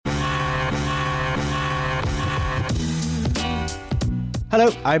Hello,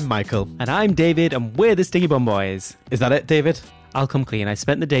 I'm Michael. And I'm David, and we're the Stingy Bum Boys. Is that it, David? I'll come clean. I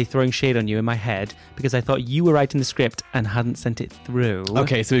spent the day throwing shade on you in my head because I thought you were writing the script and hadn't sent it through.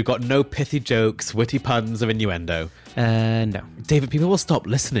 Okay, so we've got no pithy jokes, witty puns, or innuendo. No. David, people will stop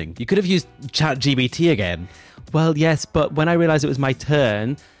listening. You could have used ChatGPT again. Well, yes, but when I realised it was my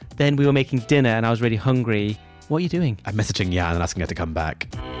turn, then we were making dinner and I was really hungry. What are you doing? I'm messaging Jan and asking her to come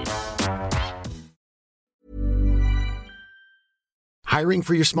back. Hiring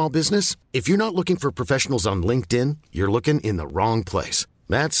for your small business? If you're not looking for professionals on LinkedIn, you're looking in the wrong place.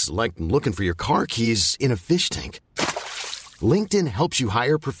 That's like looking for your car keys in a fish tank. LinkedIn helps you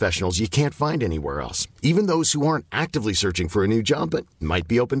hire professionals you can't find anywhere else, even those who aren't actively searching for a new job but might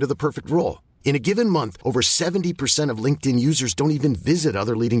be open to the perfect role. In a given month, over 70% of LinkedIn users don't even visit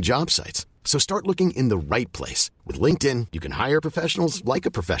other leading job sites. So start looking in the right place. With LinkedIn, you can hire professionals like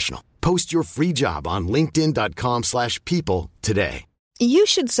a professional. Post your free job on linkedin.com/people today. You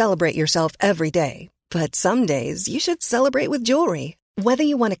should celebrate yourself every day, but some days you should celebrate with jewelry. Whether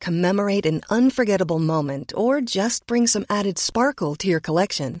you want to commemorate an unforgettable moment or just bring some added sparkle to your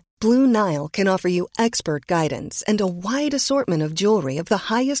collection, Blue Nile can offer you expert guidance and a wide assortment of jewelry of the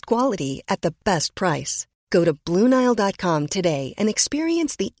highest quality at the best price. Go to BlueNile.com today and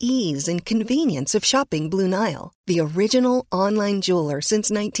experience the ease and convenience of shopping Blue Nile, the original online jeweler since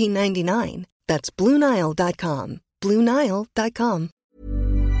 1999. That's BlueNile.com. BlueNile.com.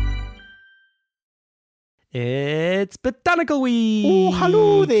 It's Botanical Week! Oh,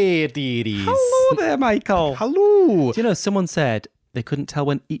 hello there, dearies. Hello there, Michael. Hello. Do you know, someone said they couldn't tell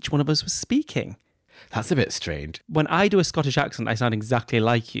when each one of us was speaking. That's a bit strange. When I do a Scottish accent, I sound exactly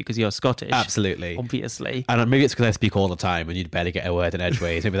like you because you're Scottish. Absolutely. Obviously. And maybe it's because I speak all the time and you'd barely get a word in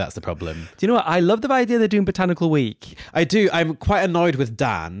edgeways. Maybe that's the problem. Do you know what? I love the idea they're doing Botanical Week. I do. I'm quite annoyed with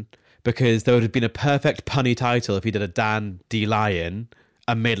Dan because there would have been a perfect punny title if he did a Dan D Lion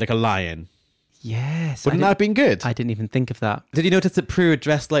and made like a lion. Yes. Wouldn't that have been good? I didn't even think of that. Did you notice that Prue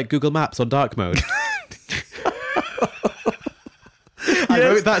dressed like Google Maps on dark mode? I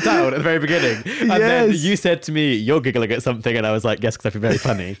wrote that down at the very beginning. And then you said to me, you're giggling at something. And I was like, yes, because I feel very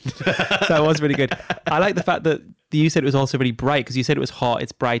funny. That was really good. I like the fact that you said it was also really bright because you said it was hot,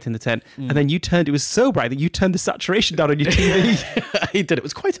 it's bright in the tent. And then it was so bright that you turned the saturation down on your TV. I did. It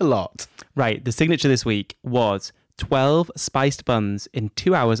was quite a lot. Right. The signature this week was 12 spiced buns in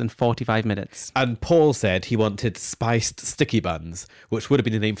 2 hours and 45 minutes. And Paul said he wanted spiced sticky buns, which would have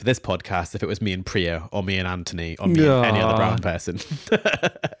been the name for this podcast if it was me and Priya or me and Anthony or me and any other brown person.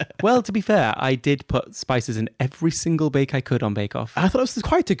 Well, to be fair, I did put spices in every single bake I could on Bake Off. I thought it was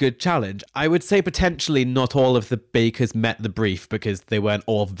quite a good challenge. I would say potentially not all of the bakers met the brief because they weren't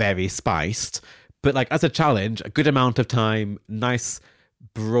all very spiced. But like as a challenge, a good amount of time, nice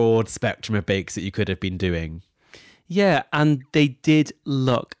broad spectrum of bakes that you could have been doing. Yeah, and they did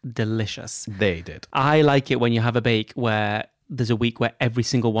look delicious. They did. I like it when you have a bake where there's a week where every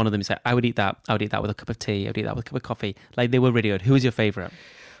single one of them is like, I would eat that with a cup of tea, I would eat that with a cup of coffee. Like, they were really good. Who was your favourite?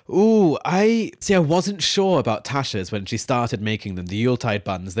 Ooh, I wasn't sure about Tasha's when she started making them, the Yuletide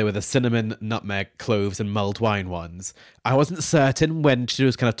buns. They were the cinnamon, nutmeg, cloves and mulled wine ones. I wasn't certain when she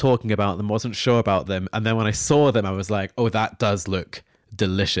was kind of talking about them, wasn't sure about them. And then when I saw them, I was like, oh, that does look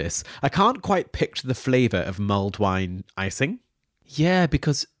delicious. I can't quite picture the flavour of mulled wine icing. Yeah,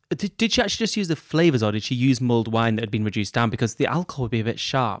 because did she actually just use the flavours or did she use mulled wine that had been reduced down? Because the alcohol would be a bit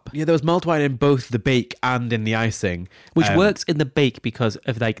sharp. Yeah, there was mulled wine in both the bake and in the icing. Which works in the bake because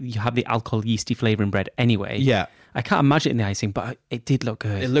of like you have the alcohol yeasty flavour in bread anyway. Yeah. I can't imagine it in the icing, but it did look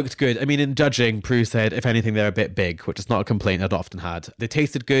good. It looked good. I mean, in judging, Prue said, if anything, they're a bit big, which is not a complaint I'd often had. They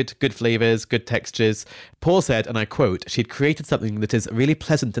tasted good flavours, good textures. Paul said, and I quote, she'd created something that is really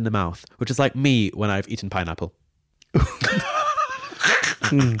pleasant in the mouth, which is like me when I've eaten pineapple.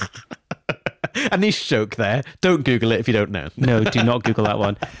 A niche joke there. Don't Google it if you don't know. No, do not Google that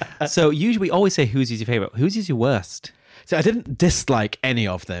one. So usually we always say, whose is your favourite? Whose is your worst? So I didn't dislike any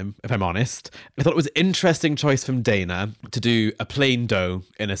of them, if I'm honest. I thought it was an interesting choice from Dana to do a plain dough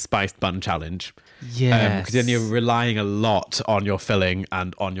in a spiced bun challenge. Yes. Because then you're relying a lot on your filling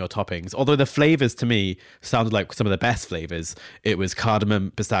and on your toppings. Although the flavours to me sounded like some of the best flavours. It was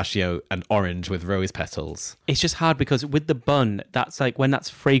cardamom, pistachio and orange with rose petals. It's just hard because with the bun, that's like when that's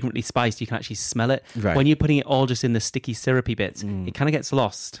fragrantly spiced, you can actually smell it. Right. When you're putting it all just in the sticky syrupy bits, it kind of gets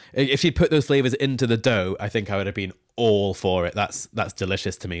lost. If she'd put those flavours into the dough, I think I would have been all for it. That's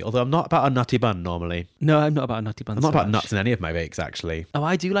delicious to me. Although I'm not about a nutty bun normally. No, I'm not about a nutty bun. I'm not about nuts in any of my bakes, actually. Oh,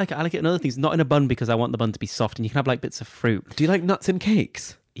 I do like it. I like it in other things. Not in a bun because I want the bun to be soft and you can have like bits of fruit. Do you like nuts in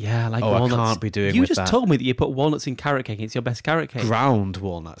cakes? Yeah, I like Oh, walnuts. I can't be doing You with just that. told me that you put walnuts in carrot cake. It's your best carrot cake. Ground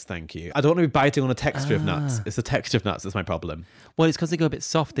walnuts, thank you. I don't want to be biting on the texture of nuts. It's the texture of nuts that's my problem. Well, it's because they go a bit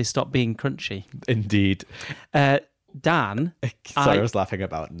soft. They stop being crunchy. Indeed. Dan, Sorry, I was laughing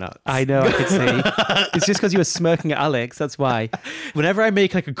about nuts. I know, I could see. It's just because you were smirking at Alex. That's why. Whenever I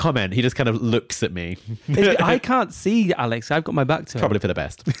make like a comment, he just kind of looks at me. I can't see Alex. I've got my back to him. Probably for the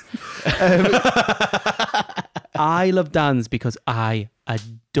best. I love Dan's because I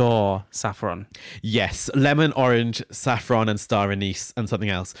adore saffron. Yes, lemon, orange, saffron, and star anise, and something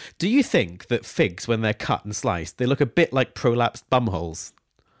else. Do you think that figs, when they're cut and sliced, they look a bit like prolapsed bumholes?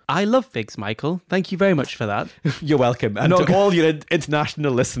 I love figs, Michael. Thank you very much for that. You're welcome. And to all your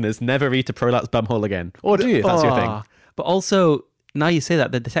international listeners, never eat a prolapsed bumhole again. Or do you, if that's your thing? But also, now you say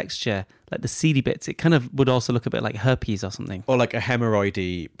that, the texture, like the seedy bits, it kind of would also look a bit like herpes or something. Or like a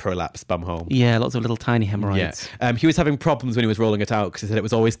hemorrhoidy prolapsed bumhole. Yeah, lots of little tiny hemorrhoids. Yeah. He was having problems when he was rolling it out because he said it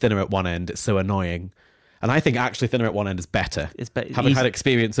was always thinner at one end. It's so annoying. And I think actually thinner at one end is better. Having had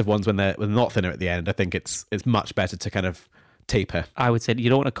experience of ones when they're not thinner at the end, I think it's much better to kind of taper. I would say you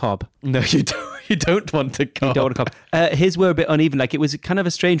don't want a cob. No, you don't. You don't want a cob. You don't want a cob. His were a bit uneven. Like, it was kind of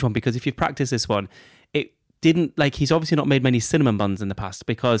a strange one because if you've practiced this one, it didn't, like, he's obviously not made many cinnamon buns in the past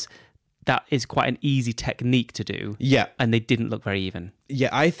because that is quite an easy technique to do. Yeah. And they didn't look very even. Yeah,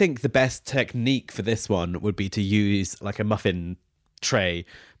 I think the best technique for this one would be to use like a muffin tray,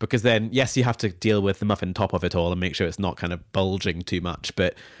 because then, yes, you have to deal with the muffin top of it all and make sure it's not kind of bulging too much,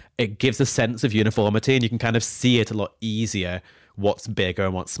 but it gives a sense of uniformity and you can kind of see it a lot easier what's bigger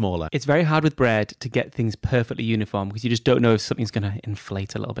and what's smaller. It's very hard with bread to get things perfectly uniform because you just don't know if something's going to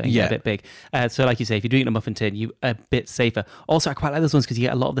inflate a little bit and get a bit big. So like you say, if you're doing it in a muffin tin, you're a bit safer. Also, I quite like those ones because you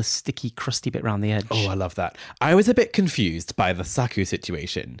get a lot of the sticky, crusty bit around the edge. Oh, I love that. I was a bit confused by the Saku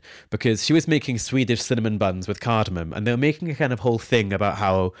situation because she was making Swedish cinnamon buns with cardamom, and they were making a kind of whole thing about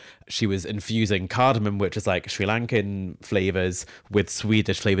how she was infusing cardamom, which is like Sri Lankan flavors, with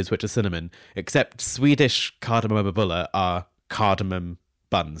Swedish flavors, which are cinnamon, except Swedish cardamom and bulla are cardamom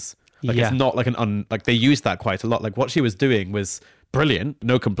buns. Like, it's not like like they use that quite a lot. Like, what she was doing was brilliant,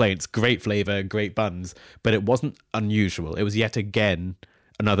 no complaints, great flavor, great buns, but it wasn't unusual. It was yet again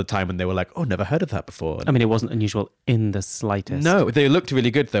another time when they were like, oh, never heard of that before. I mean, it wasn't unusual in the slightest. No, they looked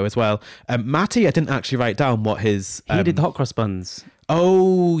really good though as well. Matty, I didn't actually write down what his... He did the hot cross buns.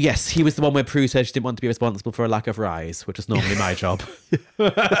 Oh, yes. He was the one where Prue said she didn't want to be responsible for a lack of rise, which is normally my job.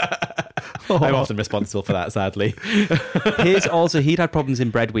 I'm often responsible for that, sadly. He'd had problems in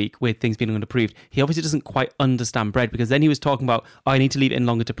bread week with things being underproofed. He obviously doesn't quite understand bread because then he was talking about, I need to leave it in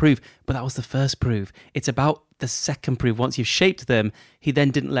longer to prove. But that was the first prove. It's about the second prove. Once you've shaped them, he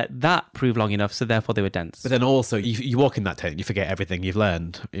then didn't let that prove long enough, so therefore they were dense. But then also, you walk in that tent, you forget everything you've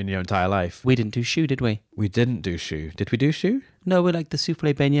learned in your entire life. We didn't do shoe, did we? We didn't do shoe. Did we do shoe? No, we're like the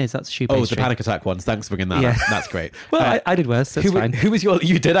souffle beignets. That's shoe Oh, pastry. the panic attack ones. Thanks for bringing that up. That's great. Well, I did worse. That's fine. Who was your...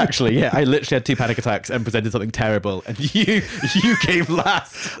 You did actually, yeah. I literally had 2 panic attacks and presented something terrible, and you came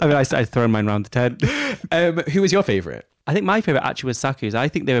last. I mean, I started throwing mine around the tent. Who was your favourite? I think my favourite actually was Saku's. I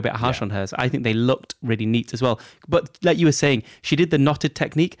think they were a bit harsh on hers. I think they looked really neat as well. But like you were saying, she did the knotted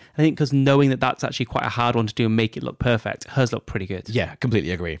technique. I think because knowing that that's actually quite a hard one to do and make it look perfect, hers looked pretty good. Yeah,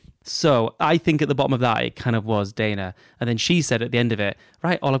 completely agree. So I think at the bottom of that, it kind of was Dana. And then she said at the end of it,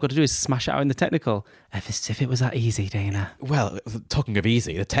 right, all I've got to do is smash it out in the technical. As if it was that easy, Dana. Well, talking of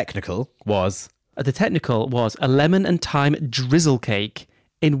easy, the technical was... The technical was a lemon and thyme drizzle cake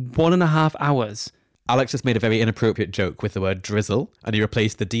in 1.5 hours. Alex just made a very inappropriate joke with the word drizzle, and he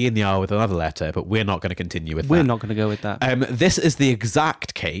replaced the D and the R with another letter, but we're not going to continue with that. We're not going to go with that. This is the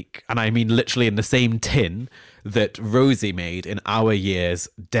exact cake, and I mean literally in the same tin, that Rosie made in our year's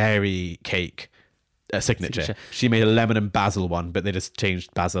dairy cake signature. She made a lemon and basil one, but they just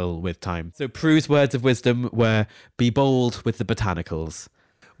changed basil with time. So Prue's words of wisdom were, be bold with the botanicals.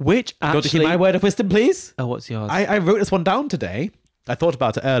 Which actually... Do you want to hear my word of wisdom, please? Oh, what's yours? I wrote this one down today. I thought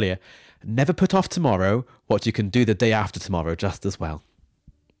about it earlier. Never put off tomorrow what you can do the day after tomorrow just as well.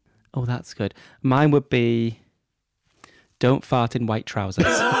 Oh, that's good. Mine would be, don't fart in white trousers.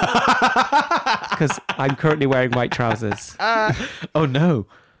 Because I'm currently wearing white trousers. Oh no,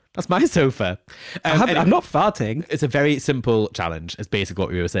 that's my sofa. I'm not farting. It's a very simple challenge. It's basically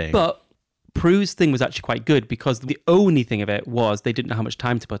what we were saying. But Prue's thing was actually quite good because the only thing of it was they didn't know how much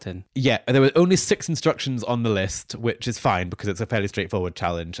time to put in. Yeah, there were only 6 instructions on the list, which is fine because it's a fairly straightforward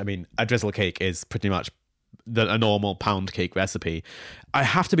challenge. I mean, a drizzle cake is pretty much a normal pound cake recipe. I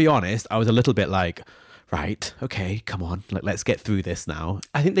have to be honest, I was a little bit like, right, okay, come on, let's get through this now.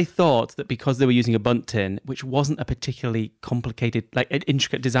 I think they thought that because they were using a bundt tin, which wasn't a particularly complicated, like an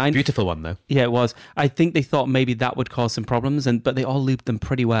intricate design. Beautiful one, though. Yeah, it was. I think they thought maybe that would cause some problems, but they all lubed them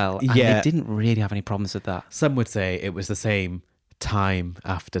pretty well. And they didn't really have any problems with that. Some would say it was the same time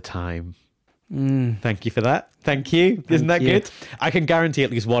after time. Thank you for that. Thank you. Isn't that good? I can guarantee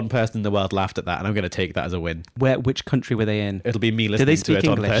at least one person in the world laughed at that, and I'm going to take that as a win. Which country were they in? It'll be me listening to it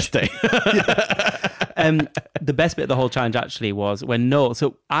English? on Thursday. The best bit of the whole challenge actually was when Noel.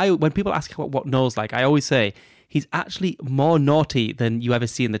 So when people ask what Noel's like, I always say he's actually more naughty than you ever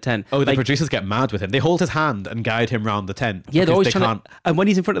see in the tent. Oh, the producers get mad with him. They hold his hand and guide him round the tent. Yeah, they're always trying to, and when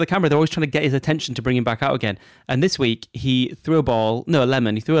he's in front of the camera, they're always trying to get his attention to bring him back out again. And this week, he threw a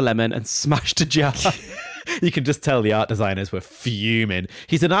lemon. He threw a lemon and smashed a jar. You can just tell the art designers were fuming.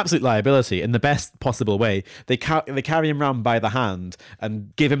 He's an absolute liability in the best possible way. They carry him round by the hand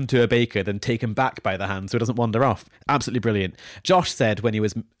and give him to a baker, then take him back by the hand so he doesn't wander off. Absolutely brilliant. Josh said when he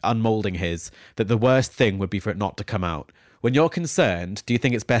was unmoulding his that the worst thing would be for it not to come out. When you're concerned, do you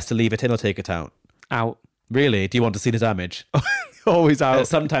think it's best to leave it in or take it out? Out. Really? Do you want to see the damage? Always out.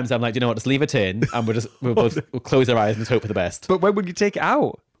 Sometimes I'm like, you know what, just leave it in and we'll both close our eyes and just hope for the best. But when would you take it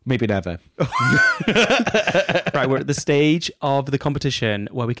out? Maybe never. Right, we're at the stage of the competition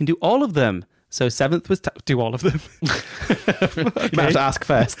where we can do all of them. So 7th was... do all of them. You might have to ask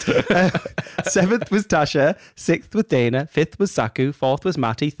first. 7th was Tasha, 6th was Dana, 5th was Saku, 4th was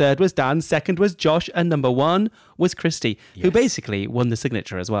Matty, 3rd was Dan, 2nd was Josh, and number 1 was Christy, who basically won the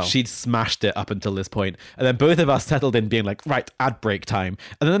signature as well. She'd smashed it up until this point. And then both of us settled in being like, right, ad break time.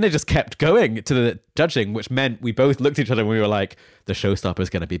 And then they just kept going to the judging, which meant we both looked at each other and we were like, the showstopper's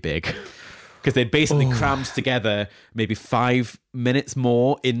going to be big. Because they'd basically crammed together maybe 5 minutes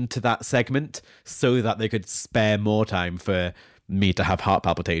more into that segment so that they could spare more time for me to have heart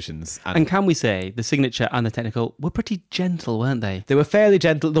palpitations. And can we say the signature and the technical were pretty gentle, weren't they? They were fairly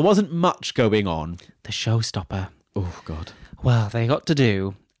gentle. There wasn't much going on. The showstopper. Oh, God. Well, they got to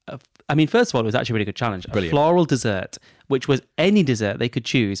do... first of all, it was actually a really good challenge. Brilliant. A floral dessert, which was any dessert they could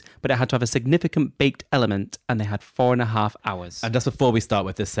choose, but it had to have a significant baked element, and they had 4.5 hours. And just before we start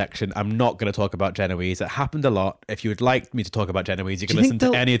with this section, I'm not going to talk about Genoese. It happened a lot. If you would like me to talk about Genoese, you can listen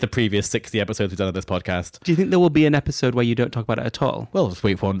to any of the previous 60 episodes we've done of this podcast. Do you think there will be an episode where you don't talk about it at all? Well, just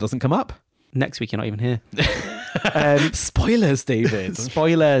wait for one that doesn't come up. Next week, you're not even here. Spoilers, David.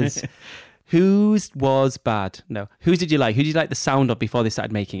 Spoilers. Whose was bad? No. Whose did you like? Who did you like the sound of before they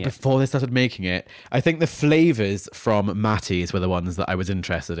started making it? Before they started making it, I think the flavours from Matty's were the ones that I was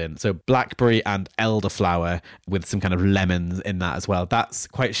interested in. So blackberry and elderflower with some kind of lemons in that as well. That's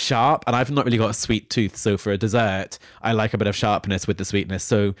quite sharp, and I've not really got a sweet tooth. So for a dessert, I like a bit of sharpness with the sweetness.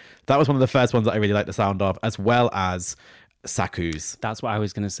 So that was one of the first ones that I really liked the sound of, as well as Saku's. That's what I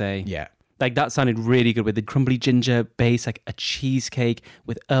was going to say. Yeah. Like, that sounded really good with the crumbly ginger base, like a cheesecake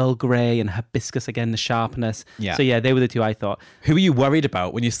with Earl Grey and hibiscus, again, the sharpness. Yeah. So, yeah, they were the two I thought. Who were you worried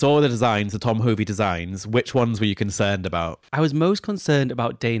about when you saw the designs, the Tom Hovey designs? Which ones were you concerned about? I was most concerned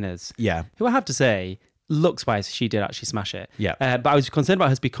about Dana's. Yeah. Who I have to say, looks-wise, she did actually smash it. Yeah. But I was concerned about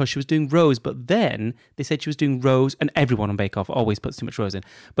hers because she was doing rose, but then they said she was doing rose, and everyone on Bake Off always puts too much rose in.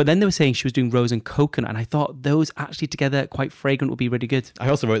 But then they were saying she was doing rose and coconut, and I thought those actually together, quite fragrant, would be really good. I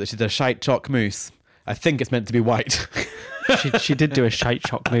also wrote that she did a shite choc mousse. I think it's meant to be white. She did do a shite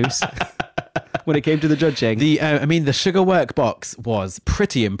choc mousse. When it came to the judging. The sugar work box was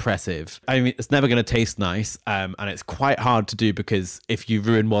pretty impressive. I mean, it's never going to taste nice, and it's quite hard to do because if you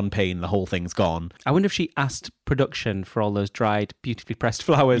ruin one pane, the whole thing's gone. I wonder if she asked production for all those dried, beautifully pressed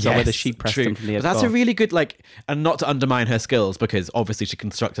flowers, or whether she pressed them from the but that's a really good, and not to undermine her skills, because obviously she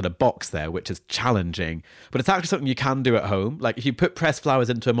constructed a box there, which is challenging, but it's actually something you can do at home. Like, if you put pressed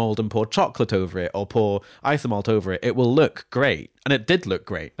flowers into a mold and pour chocolate over it, or pour isomalt over it, it will look great. And it did look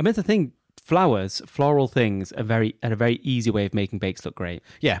great. I mean, the thing, flowers, floral things are a very easy way of making bakes look great.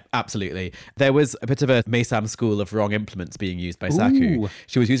 Yeah, absolutely. There was a bit of a Meisam school of wrong implements being used by Saku. Ooh.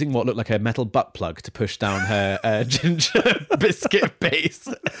 She was using what looked like a metal butt plug to push down her ginger biscuit base.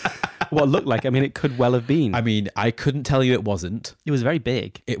 What looked like, it could well have been. I couldn't tell you it wasn't. It was very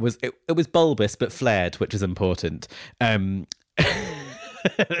big. It was bulbous but flared, which is important.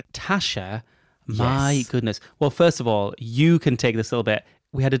 Tasha, my goodness. Well, first of all, you can take this a little bit.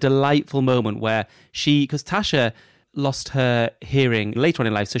 We had a delightful moment where because Tasha lost her hearing later on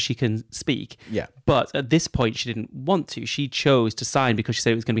in life so she can speak. Yeah. But at this point, she didn't want to. She chose to sign because she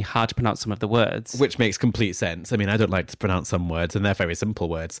said it was going to be hard to pronounce some of the words. Which makes complete sense. I don't like to pronounce some words, and they're very simple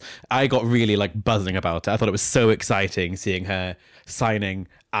words. I got really buzzing about it. I thought it was so exciting seeing her signing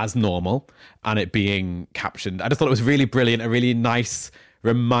as normal and it being captioned. I just thought it was really brilliant, a really nice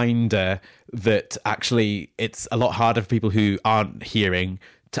reminder that actually it's a lot harder for people who aren't hearing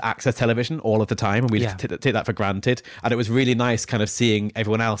to access television all of the time, and we just take that for granted. And it was really nice kind of seeing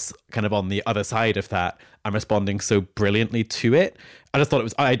everyone else kind of on the other side of that and responding so brilliantly to it. I just thought it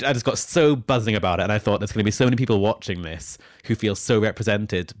was, I just got so buzzing about it, and I thought there's going to be so many people watching this who feel so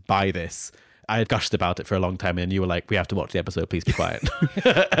represented by this. I had gushed about it for a long time, and you were like, we have to watch the episode, please be quiet.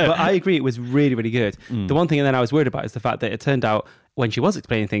 But I agree, it was really, really good. The one thing then I was worried about is the fact that it turned out when she was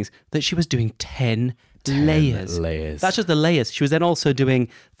explaining things that she was doing 10 layers. That's just the layers. She was then also doing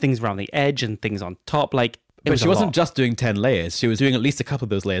things around the edge and things on top. But she wasn't just doing 10 layers. She was doing at least a couple of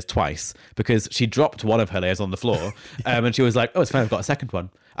those layers twice, because she dropped one of her layers on the floor and she was like, oh, it's fine, I've got a second one.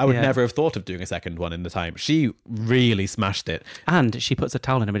 I would never have thought of doing a second one in the time. She really smashed it. And she puts a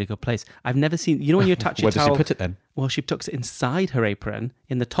towel in a really good place. I've never seen, when you attach your towel... Where does she put it then? Well, she tucks it inside her apron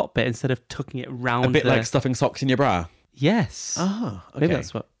in the top bit instead of tucking it round. A bit like stuffing socks in your bra? Yes. Ah, okay. Maybe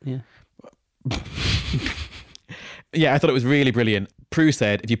that's what, Yeah, I thought it was really brilliant. Prue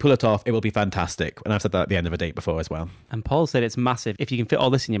said, if you pull it off, it will be fantastic. And I've said that at the end of a date before as well. And Paul said it's massive if you can fit all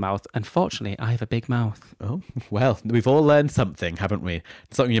this in your mouth. Unfortunately, I have a big mouth. Oh, well, we've all learned something, haven't we?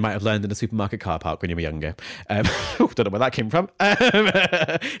 Something you might have learned in a supermarket car park when you were younger. Don't know where that came from.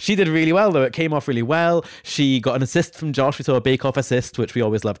 She did really well, though. It came off really well. She got an assist from Josh. We saw a bake-off assist, which we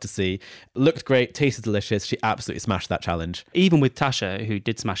always love to see. Looked great, tasted delicious. She absolutely smashed that challenge. Even with Tasha, who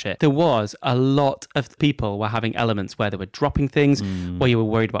did smash it, there was a lot of people were having elements where they were dropping things, where you were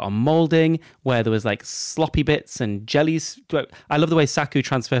worried about molding, where there was like sloppy bits and jellies. I love the way Saku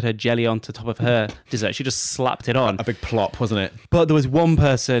transferred her jelly onto top of her dessert. She just slapped it on. A big plop, wasn't it? But there was one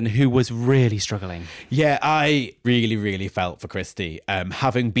person who was really struggling. Yeah, I really, really felt for Christy.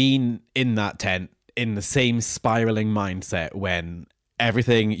 Having been in that tent in the same spiraling mindset when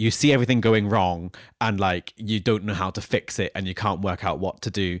you see everything going wrong and like you don't know how to fix it and you can't work out what to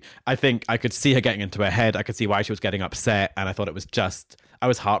do. I think I could see her getting into her head. I could see why she was getting upset, and I thought I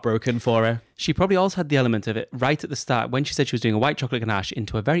was heartbroken for her. She probably also had the element of it right at the start when she said she was doing a white chocolate ganache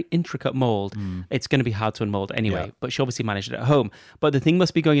into a very intricate mold. It's going to be hard to unmold anyway, but she obviously managed it at home. But the thing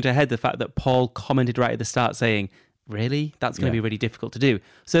must be going into her head, the fact that Paul commented right at the start saying, really? That's going to be really difficult to do.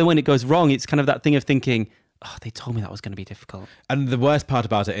 So when it goes wrong, it's kind of that thing of thinking, oh, they told me that was going to be difficult. And the worst part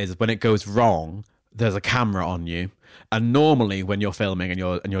about it is when it goes wrong, there's a camera on you. And normally when you're filming and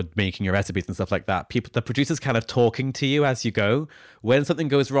you're making your recipes and stuff like that, the producers kind of talking to you as you go. When something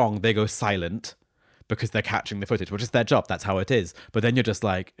goes wrong, they go silent because they're catching the footage, which is their job. That's how it is. But then you're just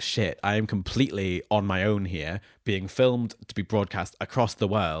like, shit, I am completely on my own here, being filmed to be broadcast across the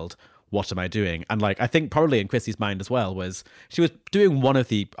world. What am I doing? And like, I think probably in Chrissy's mind as well was she was doing one of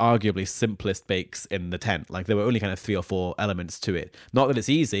the arguably simplest bakes in the tent. Like there were only kind of 3 or 4 elements to it. Not that it's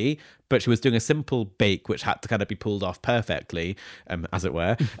easy, but she was doing a simple bake which had to kind of be pulled off perfectly, as it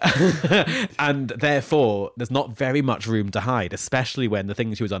were. And therefore, there's not very much room to hide, especially when the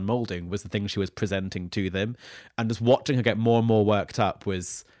thing she was unmolding was the thing she was presenting to them. And just watching her get more and more worked up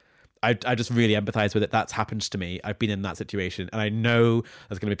was... I just really empathize with it. That's happened to me. I've been in that situation. And I know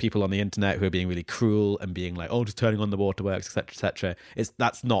there's going to be people on the internet who are being really cruel and being like, oh, just turning on the waterworks, etc., etc.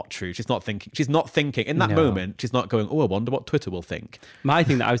 That's not true. She's not thinking in that moment. She's not going, oh, I wonder what Twitter will think. My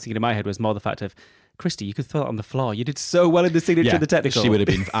thing that I was thinking in my head was more the fact of, Christy, you could throw it on the floor. You did so well in the signature, the technical. She would have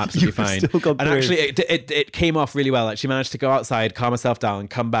been absolutely fine. And actually, it came off really well. Like she managed to go outside, calm herself down,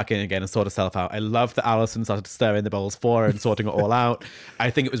 come back in again and sort herself out. I love that Alison started stirring the bowls for her and sorting it all out.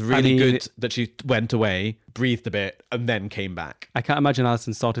 I think it was really good that she went away, breathed a bit, and then came back. I can't imagine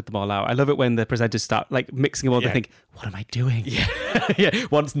Alison sorted them all out. I love it when the presenters start like mixing them all. They think, what am I doing? Yeah.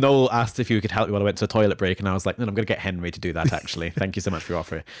 Once Noel asked if you could help me while I went to a toilet break, and I was like, no, I'm going to get Henry to do that, actually. Thank you so much for your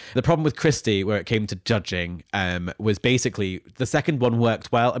offer. The problem with Christy, where it came to judging, was basically the second one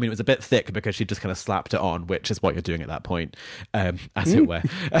worked well. I mean, it was a bit thick because she just kind of slapped it on, which is what you're doing at that point, as it were.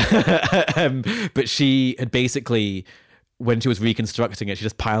 But she had basically... when she was reconstructing it, she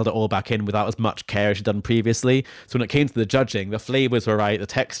just piled it all back in without as much care as she'd done previously. So when it came to the judging, the flavors were right, the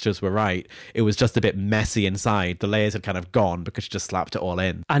textures were right. It was just a bit messy inside. The layers had kind of gone because she just slapped it all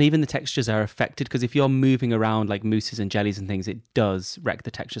in. And even the textures are affected because if you're moving around like mousses and jellies and things, it does wreck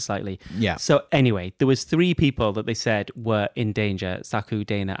the texture slightly. Yeah. So anyway, there was 3 people that they said were in danger, Saku,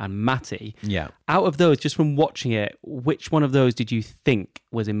 Dana and Matty. Yeah. Out of those, just from watching it, which one of those did you think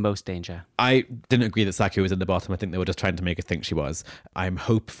was in most danger? I didn't agree that Saku was in the bottom. I think they were just trying to make us think she was. I'm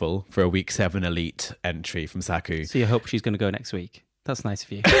hopeful for a week 7 elite entry from Saku. So you hope she's going to go next week? That's nice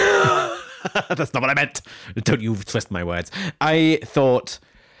of you. That's not what I meant. Don't you twist my words. I thought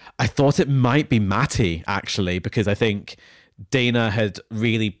it might be Matty, actually, because I think Dana had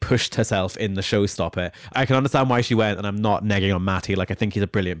really pushed herself in the showstopper. I can understand why she went, and I'm not negging on Matty. Like, I think he's a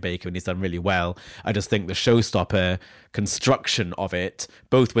brilliant baker and he's done really well. I just think the showstopper construction of it,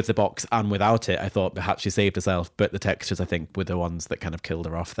 both with the box and without it, I thought perhaps she saved herself, but the textures, I think, were the ones that kind of killed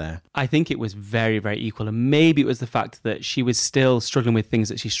her off there. I think it was very, very equal. And maybe it was the fact that she was still struggling with things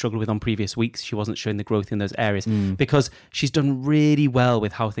that she struggled with on previous weeks. She wasn't showing the growth in those areas because she's done really well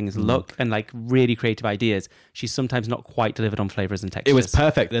with how things look and like really creative ideas. She's sometimes not quite delivered on flavors and textures. It was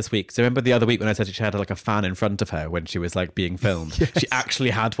perfect this week. So remember the other week when I said she had like a fan in front of her when she was like being filmed? Yes. She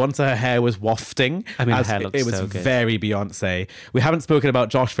actually had one, so her hair was wafting. I mean, her hair looks it was so good. Very Beyonce. We haven't spoken about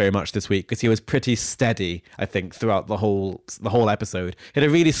Josh very much this week because he was pretty steady, I think, throughout the whole episode. He had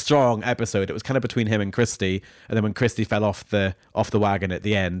a really strong episode. It was kind of between him and Christy, and then when Christy fell off the wagon at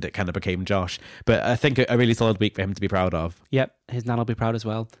the end, it kind of became Josh. But I think a really solid week for him to be proud of. Yep, his nan will be proud as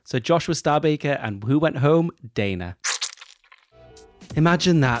well. So Josh was Starbaker, and who went home? Dana.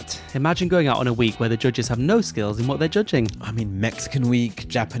 Imagine that. Imagine going out on a week where the judges have no skills in what they're judging. I mean, Mexican week,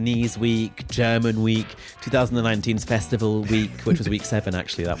 Japanese week, German week, 2019's festival week, which was week 7,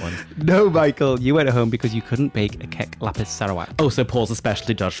 actually, that one. No, Michael, you went home because you couldn't bake a kek lapis Sarawak. Oh, so Paul's a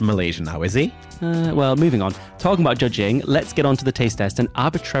specialty judge from Malaysia now, is he? Well, moving on. Talking about judging, let's get on to the taste test and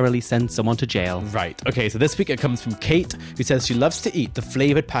arbitrarily send someone to jail. Right. Okay, so this week it comes from Kate, who says she loves to eat the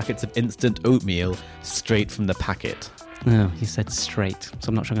flavoured packets of instant oatmeal straight from the packet. Oh, you said straight, so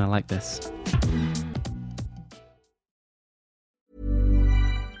I'm not sure I'm going to like this.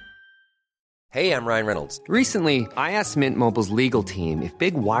 Hey, I'm Ryan Reynolds. Recently, I asked Mint Mobile's legal team if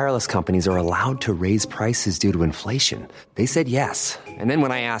big wireless companies are allowed to raise prices due to inflation. They said yes. And then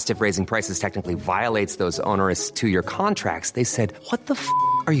when I asked if raising prices technically violates those onerous two-year contracts, they said, "What the f***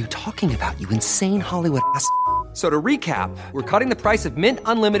 are you talking about, you insane Hollywood ass?" So to recap, we're cutting the price of Mint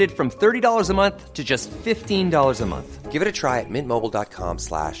Unlimited from $30 a month to just $15 a month. Give it a try at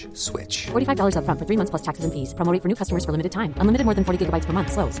mintmobile.com/switch. $45 up front for 3 months plus taxes and fees. Promo rate for new customers for limited time. Unlimited more than 40 gigabytes per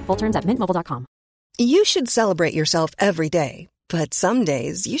month. Slows full terms at mintmobile.com. You should celebrate yourself every day, but some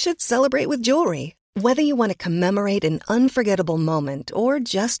days you should celebrate with jewelry. Whether you want to commemorate an unforgettable moment or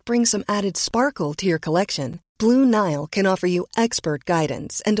just bring some added sparkle to your collection, Blue Nile can offer you expert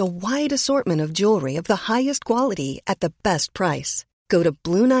guidance and a wide assortment of jewelry of the highest quality at the best price. Go to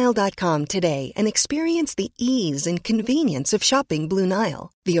BlueNile.com today and experience the ease and convenience of shopping Blue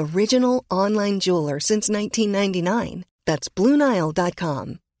Nile, the original online jeweler since 1999. That's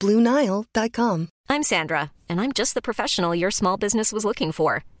BlueNile.com. BlueNile.com. I'm Sandra, and I'm just the professional your small business was looking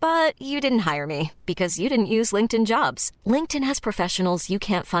for. But you didn't hire me because you didn't use LinkedIn Jobs. LinkedIn has professionals you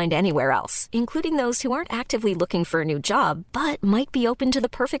can't find anywhere else, including those who aren't actively looking for a new job, but might be open to the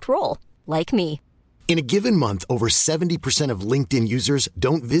perfect role, like me. In a given month, over 70% of LinkedIn users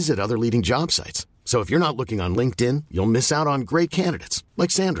don't visit other leading job sites. So if you're not looking on LinkedIn, you'll miss out on great candidates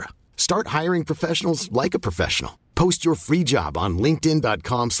like Sandra. Start hiring professionals like a professional. Post your free job on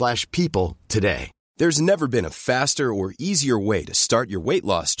linkedin.com/people today. There's never been a faster or easier way to start your weight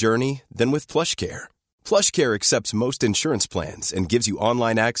loss journey than with PlushCare. PlushCare accepts most insurance plans and gives you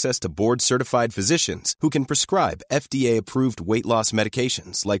online access to board-certified physicians who can prescribe FDA-approved weight loss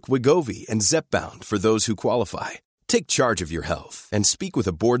medications like Wegovy and Zepbound for those who qualify. Take charge of your health and speak with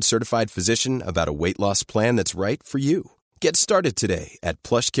a board-certified physician about a weight loss plan that's right for you. Get started today at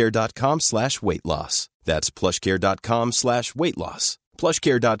plushcare.com/weight loss. That's plushcare.com/weight loss.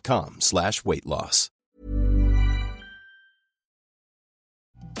 plushcare.com/weight loss.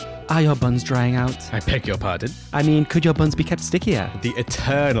 Are your buns drying out? I beg your pardon? I mean, could your buns be kept stickier? The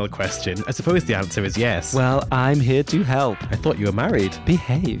eternal question. I suppose the answer is yes. Well, I'm here to help. I thought you were married.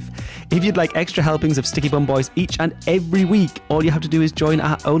 Behave. If you'd like extra helpings of Sticky Bum Boys each and every week, all you have to do is join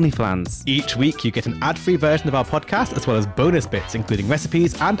our OnlyFans. Each week you get an ad-free version of our podcast as well as bonus bits including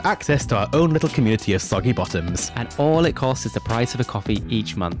recipes and access to our own little community of soggy bottoms. And all it costs is the price of a coffee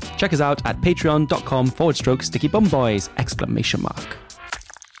each month. Check us out at patreon.com/Sticky Bum Boys!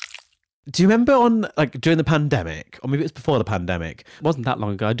 Do you remember on during the pandemic, or maybe it was before the pandemic? It wasn't that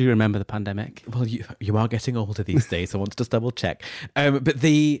long ago. I do remember the pandemic. Well, you are getting older these days, so I want to just double check. But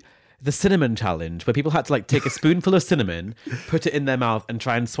the cinnamon challenge, where people had to take a spoonful of cinnamon, put it in their mouth, and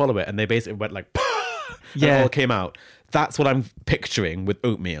try and swallow it, and they basically went and it all came out. That's what I'm picturing with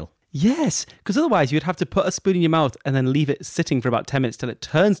oatmeal. Yes, because otherwise you'd have to put a spoon in your mouth and then leave it sitting for about 10 minutes till it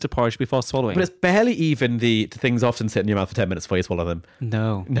turns to porridge before swallowing. But it's barely even the things often sit in your mouth for 10 minutes before you swallow them.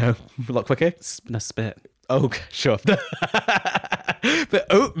 No, a lot quicker. No spit. Oh, sure. But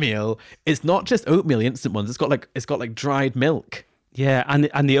oatmeal is not just oatmeal, the instant ones. It's got dried milk. Yeah,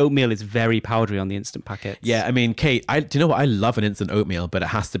 and the oatmeal is very powdery on the instant packet. Yeah, I mean, Kate, do you know what? I love an instant oatmeal, but it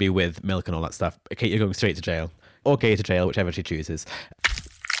has to be with milk and all that stuff. Kate, you're going straight to jail. or Gator Jail, whichever she chooses.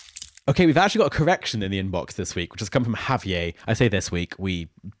 Okay, we've actually got a correction in the inbox this week, which has come from Javier. I say this week, we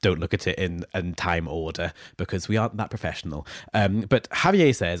don't look at it in time order because we aren't that professional. But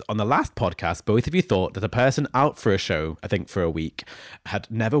Javier says, on the last podcast, both of you thought that a person out for a show, I think for a week, had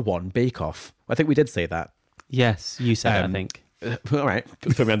never won Bake Off. I think we did say that. Yes, you said it, I think. All right,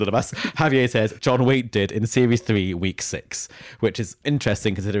 throw me under the bus. Javier says John Waite did in Series 3, Week 6, which is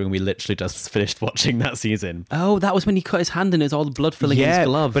interesting considering we literally just finished watching that season. Oh, that was when he cut his hand and it was all the blood filling in his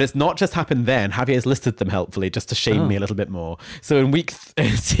glove. But it's not just happened then. Javier's listed them helpfully just to shame me a little bit more. So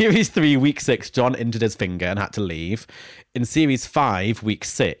in Series 3, Week 6, John injured his finger and had to leave. In Series 5, Week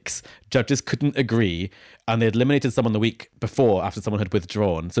 6, judges couldn't agree and they had eliminated someone the week before after someone had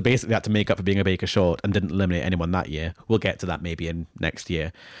withdrawn. So basically they had to make up for being a baker short and didn't eliminate anyone that year. We'll get to that maybe in next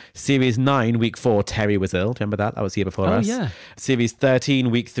year. Series 9, Week 4, Terry was ill. Do you remember that? That was the year before us. Yeah. Series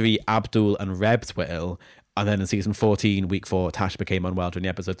 13, Week 3, Abdul and Rebs were ill. And then in season 14, week 4, Tash became unwell during the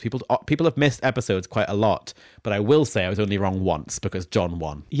episodes. People have missed episodes quite a lot, but I will say I was only wrong once because John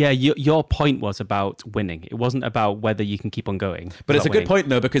won. Yeah, your point was about winning. It wasn't about whether you can keep on going. But it's a good point,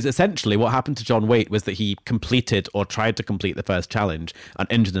 though, because essentially what happened to John Waite was that he completed or tried to complete the first challenge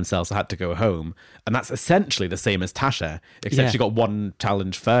and injured himself, so had to go home. And that's essentially the same as Tasha, except she got one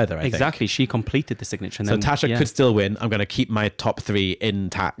challenge further, I think. Exactly, she completed the signature. And so then, Tasha could still win. I'm going to keep my top 3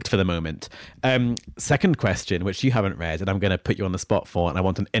 intact for the moment. Second question, which you haven't read, and I'm going to put you on the spot for, and I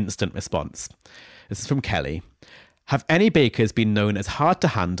want an instant response. This is from Kelly. Have any bakers been known as hard to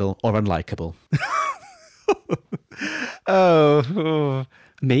handle or unlikable?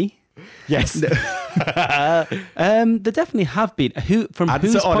 Me? Yes. There definitely have been.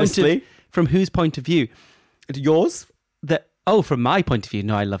 From whose point of view? Yours? From my point of view,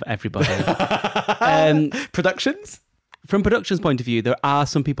 no, I love everybody. Productions? From production's point of view, there are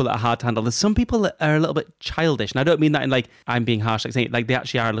some people that are hard to handle. There's some people that are a little bit childish. And I don't mean that in like, I'm being harsh, like saying it, like they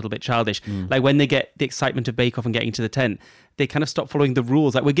actually are a little bit childish. Like when they get the excitement of Bake Off and getting to the tent, they kind of stop following the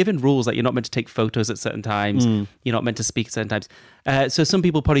rules. Like we're given rules, like you're not meant to take photos at certain times. You're not meant to speak at certain times. So some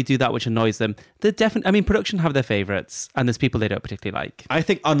people probably do that, which annoys them. They're definitely, I mean, production have their favourites and there's people they don't particularly like. I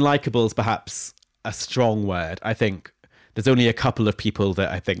think unlikable is perhaps a strong word. I think there's only a couple of people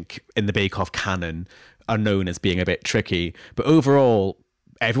that I think in the Bake Off canon are known as being a bit tricky, but overall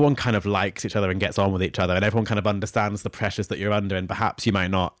everyone kind of likes each other and gets on with each other, and everyone kind of understands the pressures that you're under, and perhaps you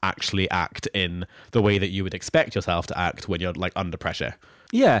might not actually act in the way that you would expect yourself to act when you're like under pressure.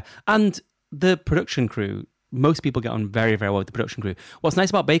 Yeah, and the production crew, most people get on very, very well with the production crew. What's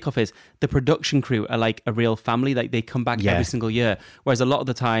nice about Bake Off is the production crew are like a real family. Like they come back every single year, whereas a lot of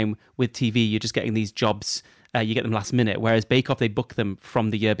the time with TV you're just getting these jobs. You get them last minute, whereas Bake Off, they book them from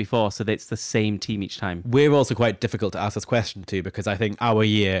the year before, so that it's the same team each time. We're also quite difficult to ask this question to because I think our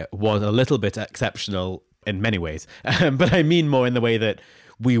year was a little bit exceptional in many ways. But I mean more in the way that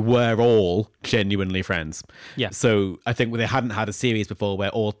we were all genuinely friends. Yeah. So I think they hadn't had a series before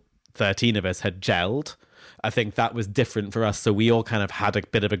where all 13 of us had gelled. I think that was different for us. So we all kind of had a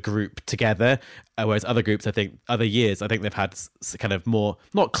bit of a group together. Whereas other groups, I think, other years, I think they've had kind of more,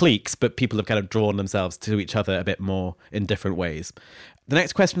 not cliques, but people have kind of drawn themselves to each other a bit more in different ways. The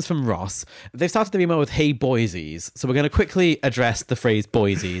next question is from Ross. They've started their email with, hey, boysies. So we're going to quickly address the phrase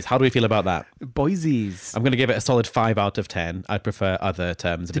boysies. How do we feel about that? Boysies. I'm going to give it a solid 5 out of 10. I'd prefer other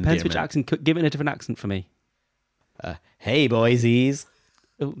terms of Depends endearment. which accent. Give it in a different accent for me. Hey, boysies.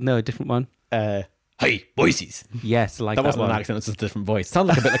 Oh, no, a different one. Hey, boysies. Yes, like that wasn't one. an accent, it's just a different voice. Sounds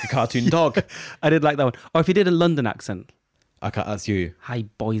like a bit like a cartoon dog. I did like that one. Or if you did a London accent. I can't, that's you. Hi,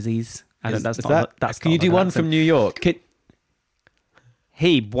 boysies. Can you do one from New York?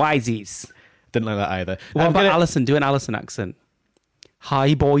 Hey, boysies. Didn't like that either. What about Alison? Do an Alison accent.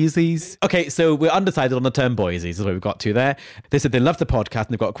 Hi, boysies. Okay, so we're undecided on the term boysies, is what we've got to there. They said they love the podcast and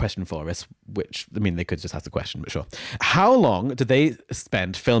they've got a question for us, which, I mean, they could just ask the question, but sure. How long did they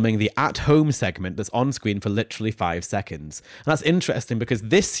spend filming the at-home segment that's on screen for literally 5 seconds? And that's interesting because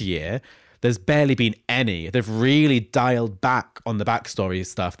this year, there's barely been any. They've really dialed back on the backstory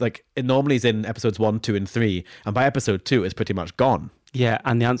stuff. Like, it normally is in episodes 1, 2, and 3, and by episode 2, it's pretty much gone. Yeah,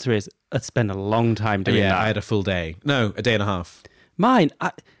 and the answer is, I'd spend a long time doing that. Yeah, I had a full day. No, a day and a half. Mine,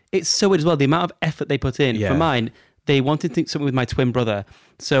 it's so weird as well. The amount of effort they put in. Yeah. For mine, they wanted to do something with my twin brother.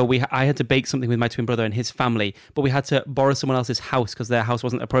 So I had to bake something with my twin brother and his family, but we had to borrow someone else's house because their house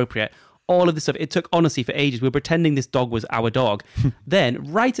wasn't appropriate. All of this stuff. It took, honestly, for ages. We were pretending this dog was our dog.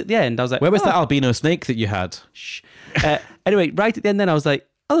 Then, right at the end, I was like... Where was that albino snake that you had? Shh. Anyway, right at the end then, I was like,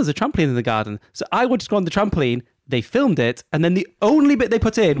 oh, there's a trampoline in the garden. So I would just go on the trampoline, they filmed it, and then the only bit they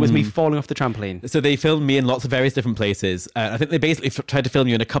put in was me falling off the trampoline. So they filmed me in lots of various different places. I think they basically tried to film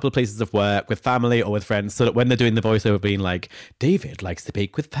you in a couple of places of work with family or with friends, so that when they're doing the voiceover being like, David likes to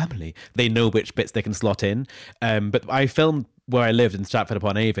bake with family, they know which bits they can slot in. But I filmed where I lived in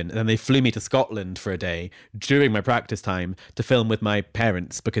Stratford-upon-Avon, and then they flew me to Scotland for a day during my practice time to film with my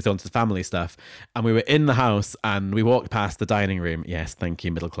parents because they wanted family stuff. And we were in the house and we walked past the dining room. Yes, thank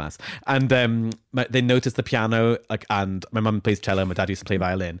you, middle class. And they noticed the piano, and my mum plays cello and my dad used to play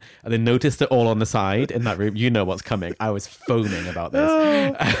violin, and they noticed it all on the side in that room. You know what's coming. I was foaming about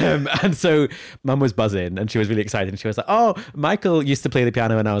this. And so mum was buzzing and she was really excited, and she was like, oh, Michael used to play the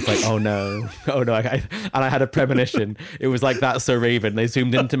piano, and I was like, oh no. And I had a premonition. It was like That's So Raven. They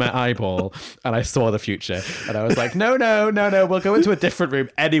zoomed into my eyeball and I saw the future, and I was like, no, we'll go into a different room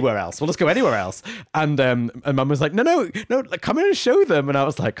anywhere else. We'll just go anywhere else. And mum was like, no, like, come in and show them. And I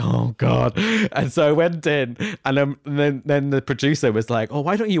was like, oh God. And so I went in, and then the producer was like, oh,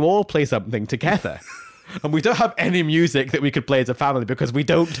 why don't you all play something together? And we don't have any music that we could play as a family because we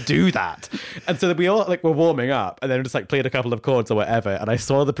don't do that. And so we all like were warming up and then just like played a couple of chords or whatever. And I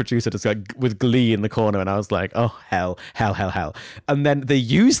saw the producer just like with glee in the corner, and I was like, oh, hell. And then they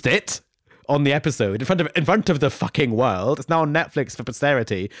used it on the episode in front of the fucking world. It's now on Netflix for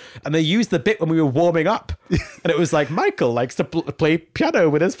posterity. And they used the bit when we were warming up. And it was like, Michael likes to play piano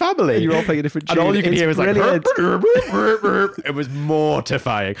with his family. And you're all playing a different tune. And all you can hear is like, brilliant. It was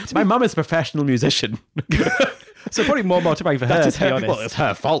mortifying. My mum is a professional musician. So probably more mortifying for her, to be honest. Well, it's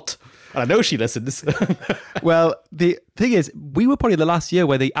her fault. And I know she listens. Well, the thing is, we were probably the last year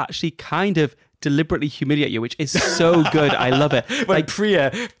where they actually kind of deliberately humiliate you, which is so good. I love it. Like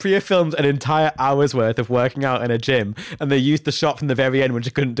Priya filmed an entire hour's worth of working out in a gym, and they used the shot from the very end when she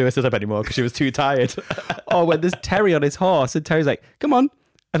couldn't do a sit-up anymore because she was too tired. Oh, when there's Terry on his horse, and Terry's like, come on.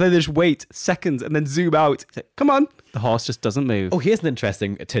 And then they just wait seconds and then zoom out. It's like, come on. The horse just doesn't move. Oh, here's an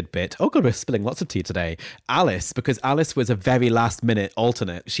interesting tidbit. Oh, God, we're spilling lots of tea today. Alice, because Alice was a very last minute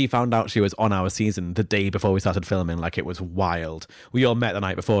alternate, she found out she was on our season the day before we started filming. Like, it was wild. We all met the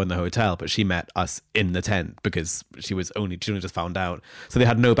night before in the hotel, but she met us in the tent because she only just found out. So they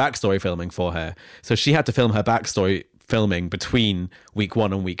had no backstory filming for her. So she had to film her backstory filming between week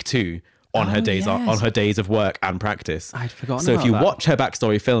 1 and week 2. On her days of work and practice. I'd forgotten So about if you that. watch her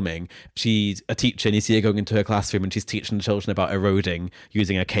backstory filming, she's a teacher and you see her going into her classroom and she's teaching the children about eroding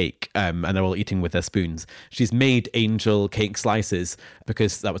using a cake, and they're all eating with their spoons. She's made angel cake slices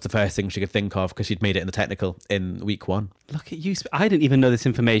because that was the first thing she could think of because she'd made it in the technical in week 1. Look at you. I didn't even know this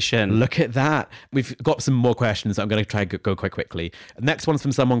information. Look at that. We've got some more questions that I'm going to try and go quite quickly. The next one's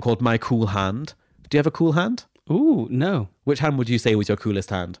from someone called My Cool Hand. Do you have a cool hand? Ooh, no. Which hand would you say was your coolest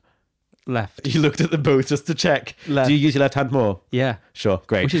hand? Left. You looked at them both just to check. Left. Do you use your left hand more? Yeah. Sure,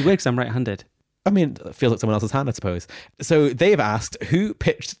 great. Which is weird because I'm right-handed. I mean, it feels like someone else's hand, I suppose. So they've asked, who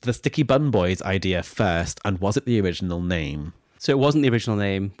pitched the Sticky Bun Boys idea first, and was it the original name? So it wasn't the original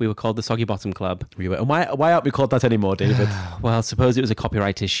name. We were called the Soggy Bottom Club. And why aren't we called that anymore, David? Well, suppose it was a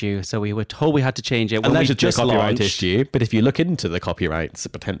copyright issue, so we were told we had to change it. When Allegedly we just a copyright launched, issue, but if you look into the copyrights,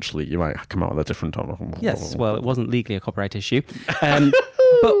 potentially you might come out with a different... Yes, well, it wasn't legally a copyright issue.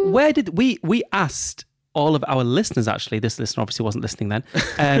 But where did we asked all of our listeners, actually, this listener obviously wasn't listening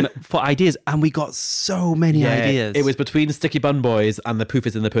then, for ideas, and we got so many ideas. It was between Sticky Bun Boys and the Poof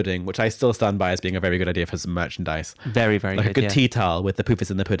is in the Pudding, which I still stand by as being a very good idea for some merchandise. Very, very like good. a good yeah. tea towel with the Poof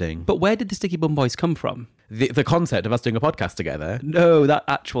is in the Pudding. But where did the Sticky Bun Boys come from? The concept of us doing a podcast together. No, that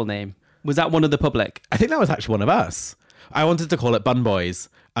actual name. Was that one of the public? I think that was actually one of us. I wanted to call it Bun Boys,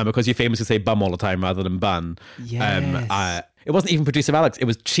 because you famously say bum all the time rather than bun. Yes. It wasn't even producer Alex, it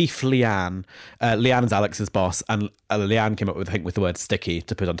was Chief Leanne. Leanne's Alex's boss, and Leanne came up with, I think, with the word sticky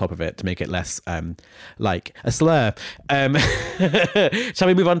to put on top of it to make it less like a slur. Shall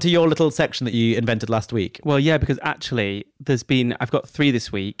we move on to your little section that you invented last week? Well, yeah, because actually I've got 3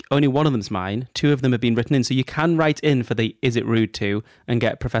 this week. Only one of them's mine. 2 of them have been written in. So you can write in for the Is It Rude To and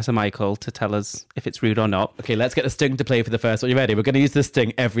get Professor Michael to tell us if it's rude or not. Okay, let's get the sting to play for the first one. You ready? We're going to use the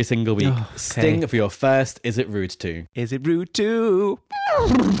sting every single week. Oh, okay. Sting for your first Is It Rude To? Is it rude to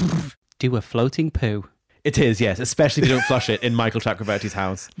do a floating poo? It is, yes, especially if you don't flush it in Michael Chakravarty's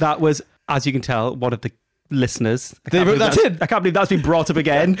house. That was, as you can tell, one of the listeners. They wrote that in. I can't believe that's been brought up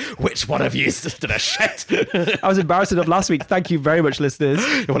again. Which one of you did a shit? I was embarrassed enough last week. Thank you very much, listeners.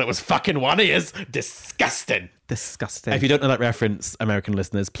 Well, it was fucking one. He is disgusting. Disgusting. If you don't know that reference, American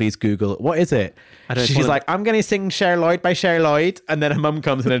listeners, please Google, what is it? I don't know. She's like, I'm going to sing Cher Lloyd by Cher Lloyd. And then her mum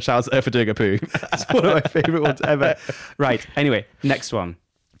comes in and shouts at her for doing a poo. It's one of my favourite ones ever. Right. Anyway, next one.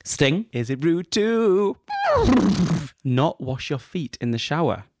 Sting. Is it rude to not wash your feet in the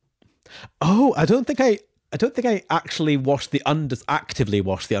shower? Oh, I don't think I don't think I actually actively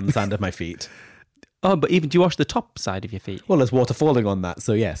wash the underside of my feet. Oh, but even do you wash the top side of your feet? Well, there's water falling on that,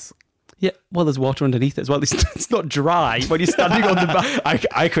 so yes. Yeah, well, there's water underneath it as well. It's not dry when you're standing on the back.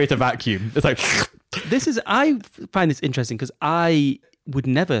 I create a vacuum. It's like... I find this interesting because I would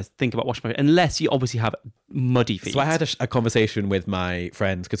never think about washing my feet unless you obviously have muddy feet. So I had a conversation with my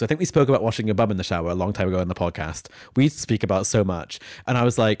friends because I think we spoke about washing your bum in the shower a long time ago on the podcast. We speak about so much. And I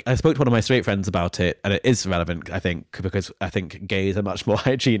was like, I spoke to one of my straight friends about it, and it is relevant, I think, because I think gays are much more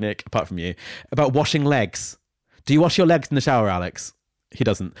hygienic, apart from you, about washing legs. Do you wash your legs in the shower, Alex? He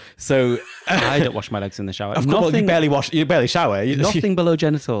doesn't. So I don't wash my legs in the shower. Of course, you barely shower. Nothing below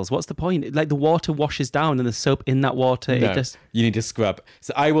genitals. What's the point? Like the water washes down and the soap in that water. No, it just... You need to scrub.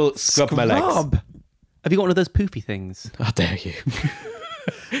 So I will scrub my legs. Have you got one of those poofy things? How dare you?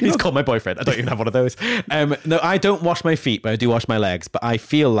 He's called my boyfriend. I don't even have one of those. No, I don't wash my feet, but I do wash my legs. But I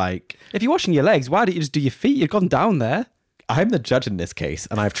feel like... If you're washing your legs, why don't you just do your feet? You've gone down there. I'm the judge in this case,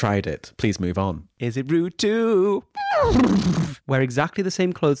 and I've tried it. Please move on. Is it rude to wear exactly the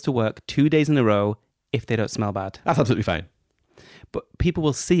same clothes to work 2 days in a row if they don't smell bad? That's absolutely fine. But people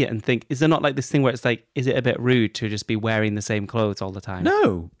will see it and think, is there not like this thing where it's like, is it a bit rude to just be wearing the same clothes all the time?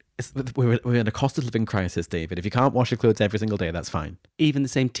 No. We're in a cost of living crisis, David. If you can't wash your clothes every single day, that's fine. Even the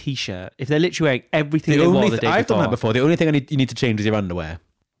same T-shirt. If they're literally wearing everything they wore the day I've before. done that before. The only thing you need to change is your underwear.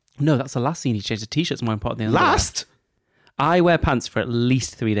 No, that's the last thing you need to change. The T-shirt's more important than the Last? I wear pants for at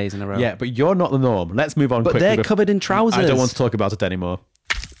least 3 days in a row. Yeah, but you're not the norm. Let's move on quickly. But they're covered in trousers. I don't want to talk about it anymore.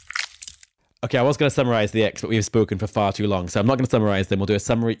 Okay, I was going to summarise the X, but we've spoken for far too long, so I'm not going to summarise them. We'll do a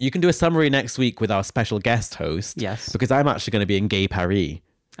summary. You can do a summary next week with our special guest host. Yes. Because I'm actually going to be in Gay Paris.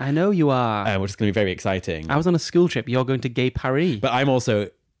 I know you are. Which is going to be very exciting. I was on a school trip. You're going to Gay Paris. But I'm also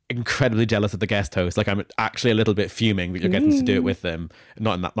incredibly jealous of the guest host. Like, I'm actually a little bit fuming that you're getting to do it with them.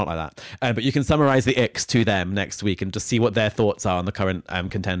 Not like that. But you can summarise the X to them next week and just see what their thoughts are on the current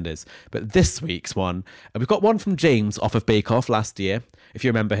contenders. But this week's one, we've got one from James off of Bake Off last year, if you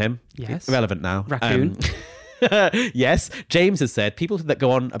remember him. Yes. Irrelevant now. Raccoon. Yes. James has said, people that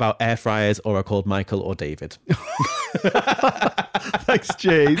go on about air fryers or are called Michael or David. Thanks,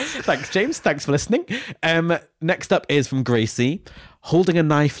 James. Thanks, James. Thanks for listening. Next up is from Gracie. Holding a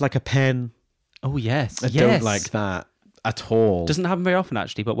knife like a pen. Oh, yes. I don't like that at all. Doesn't happen very often,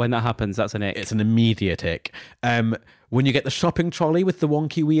 actually, but when that happens, that's an ick. It's an immediate ick. When you get the shopping trolley with the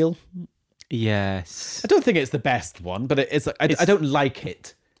wonky wheel. Yes. I don't think it's the best one, but I don't like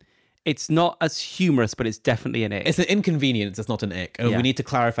it. It's not as humorous, but it's definitely an ick. It's an inconvenience. It's not an ick. Oh, Yeah. We need to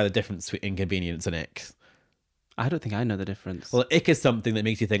clarify the difference between inconvenience and ick. I don't think I know the difference. Well, ick is something that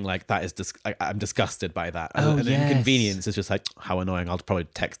makes you think like that is I'm disgusted by that. Oh, and yes. inconvenience is just like, how annoying. I'll probably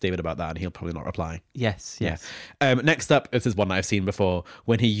text David about that and he'll probably not reply. Yes. Yeah. Next up, this is one that I've seen before,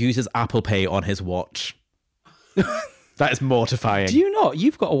 when he uses Apple Pay on his watch. That is mortifying. Do you not?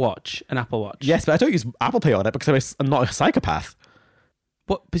 You've got a watch, an Apple Watch. Yes, but I don't use Apple Pay on it because I'm not a psychopath.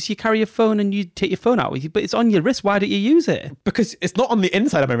 What? Because you carry your phone and you take your phone out with you, but it's on your wrist. Why don't you use it? Because it's not on the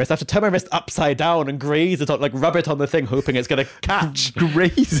inside of my wrist. I have to turn my wrist upside down and graze it on, like rub it on the thing, hoping it's going to catch.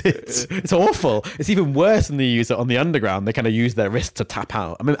 Graze it. It's awful. It's even worse when they use it on the underground. They kind of use their wrist to tap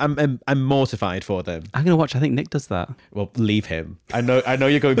out. I'm mortified for them. I'm going to watch. I think Nick does that. Well, leave him. I know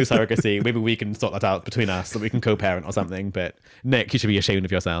you're going through surrogacy. Maybe we can sort that out between us so we can co-parent or something. But Nick, you should be ashamed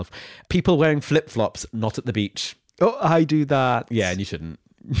of yourself. People wearing flip-flops, not at the beach. Oh, I do that. Yeah, and you shouldn't.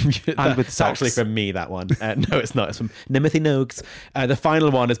 And with It's socks. actually from me, that one. No, it's not. It's from Nimothy Noakes. The final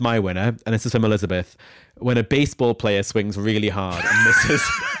one is my winner, and this is from Elizabeth. When a baseball player swings really hard and misses.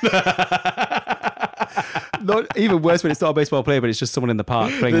 Not even worse when it's not a baseball player, but it's just someone in the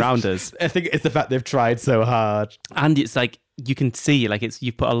park playing rounders. I think it's the fact they've tried so hard. And it's like, you can see, like,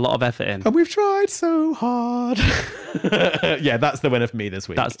 you've put a lot of effort in. And we've tried so hard. Yeah, that's the winner for me this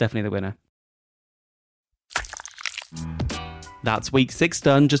week. That's definitely the winner. That's week 6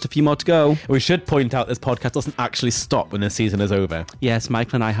 done. Just a few more to go. We should point out this podcast doesn't actually stop when the season is over. Yes,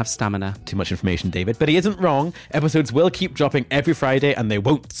 Michael and I have stamina. Too much information, David. But he isn't wrong. Episodes will keep dropping every Friday and they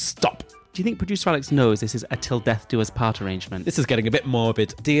won't stop. Do you think producer Alex knows this is a till death do us part arrangement? This is getting a bit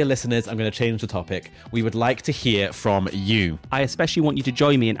morbid. Dear listeners, I'm going to change the topic. We would like to hear from you. I especially want you to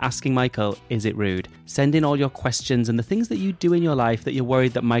join me in asking Michael, is it rude? Send in all your questions and the things that you do in your life that you're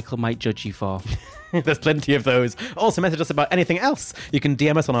worried that Michael might judge you for. There's plenty of those. Also message us about anything else. You can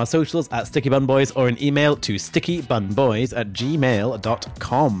DM us on our socials at Sticky Bun Boys or an email to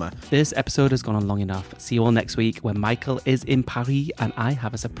stickybunboys@gmail.com. This episode has gone on long enough. See you all next week when Michael is in Paris and I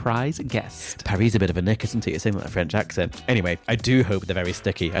have a surprise guest. Paris is a bit of a nick, isn't it? You're saying with a French accent. Anyway, I do hope they're very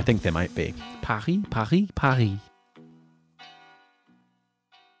sticky. I think they might be. Paris, Paris, Paris.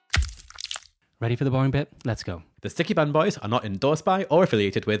 Ready for the boring bit? Let's go. The Sticky Bun Boys are not endorsed by or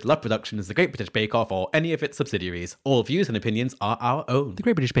affiliated with Love Productions, The Great British Bake Off, or any of its subsidiaries. All views and opinions are our own. The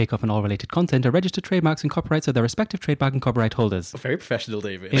Great British Bake Off and all related content are registered trademarks and copyrights of their respective trademark and copyright holders. Very professional,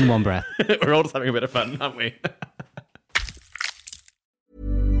 David. In one breath. We're all just having a bit of fun, aren't we?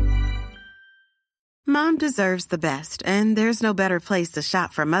 Mom deserves the best, and there's no better place to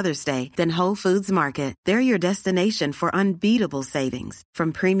shop for Mother's Day than Whole Foods Market. They're your destination for unbeatable savings,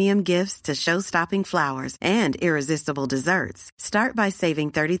 from premium gifts to show-stopping flowers and irresistible desserts. Start by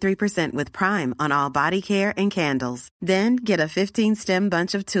saving 33% with Prime on all body care and candles. Then get a 15-stem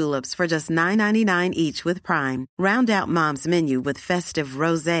bunch of tulips for just $9.99 each with Prime. Round out Mom's menu with festive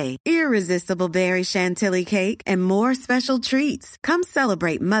rosé, irresistible berry chantilly cake, and more special treats. Come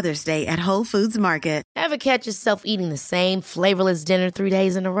celebrate Mother's Day at Whole Foods Market. Ever catch yourself eating the same flavorless dinner 3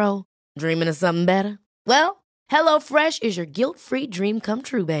 days in a row? Dreaming of something better? Well, HelloFresh is your guilt-free dream come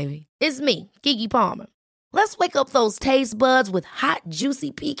true, baby. It's me, Keke Palmer. Let's wake up those taste buds with hot,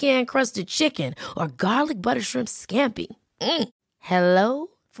 juicy pecan-crusted chicken or garlic butter shrimp scampi. Hello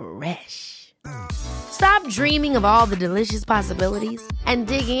Fresh. Stop dreaming of all the delicious possibilities and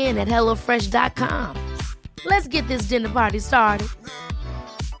dig in at HelloFresh.com. Let's get this dinner party started.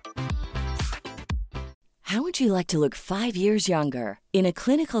 How would you like to look 5 years younger? In a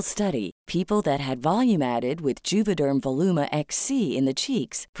clinical study, people that had volume added with Juvederm Voluma XC in the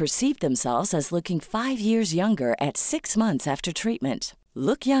cheeks perceived themselves as looking 5 years younger at 6 months after treatment.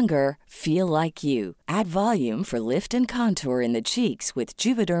 Look younger, feel like you. Add volume for lift and contour in the cheeks with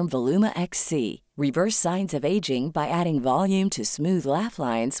Juvederm Voluma XC. Reverse signs of aging by adding volume to smooth laugh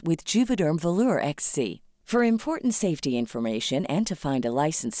lines with Juvederm Volure XC. For important safety information and to find a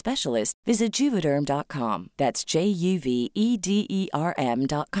licensed specialist, visit Juvederm.com. That's JUVEDERM.com.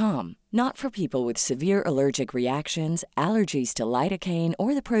 Not for people with severe allergic reactions, allergies to lidocaine,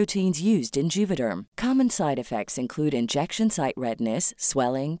 or the proteins used in Juvederm. Common side effects include injection site redness,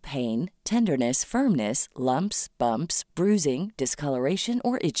 swelling, pain, tenderness, firmness, lumps, bumps, bruising, discoloration,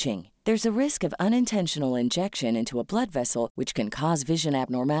 or itching. There's a risk of unintentional injection into a blood vessel, which can cause vision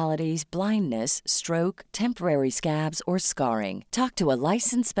abnormalities, blindness, stroke, temporary scabs, or scarring. Talk to a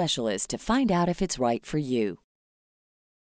licensed specialist to find out if it's right for you.